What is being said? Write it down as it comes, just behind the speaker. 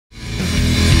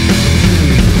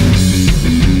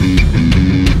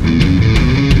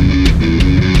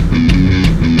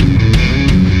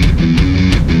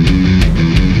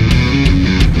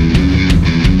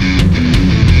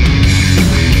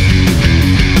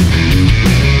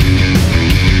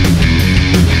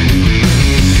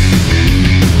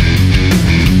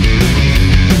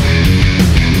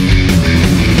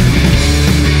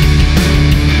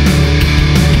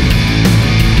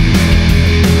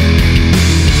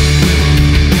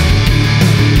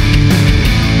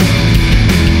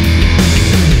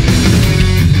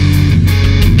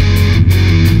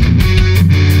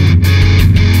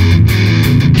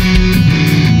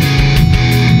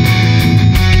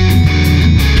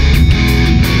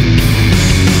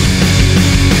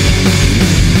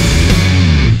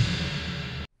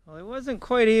wasn't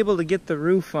quite able to get the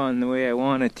roof on the way I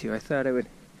wanted to. I thought I would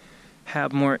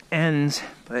have more ends,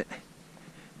 but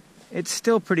it's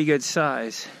still pretty good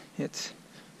size. It's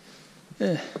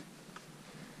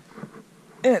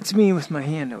me with my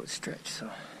hand outstretched, so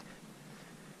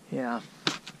yeah.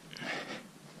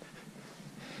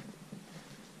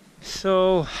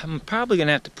 So I'm probably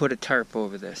gonna have to put a tarp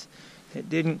over this. It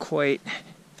didn't quite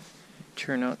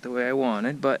turn out the way I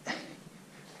wanted, but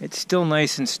it's still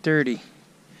nice and sturdy.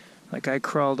 Like I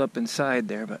crawled up inside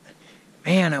there, but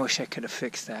man, I wish I could have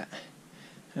fixed that.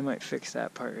 I might fix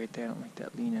that part right there. I don't like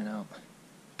that leaning out.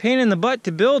 Pain in the butt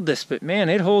to build this, but man,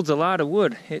 it holds a lot of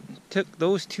wood. It took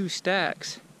those two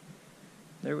stacks.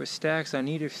 There were stacks on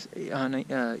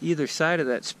either side of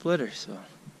that splitter, so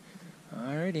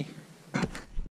alrighty.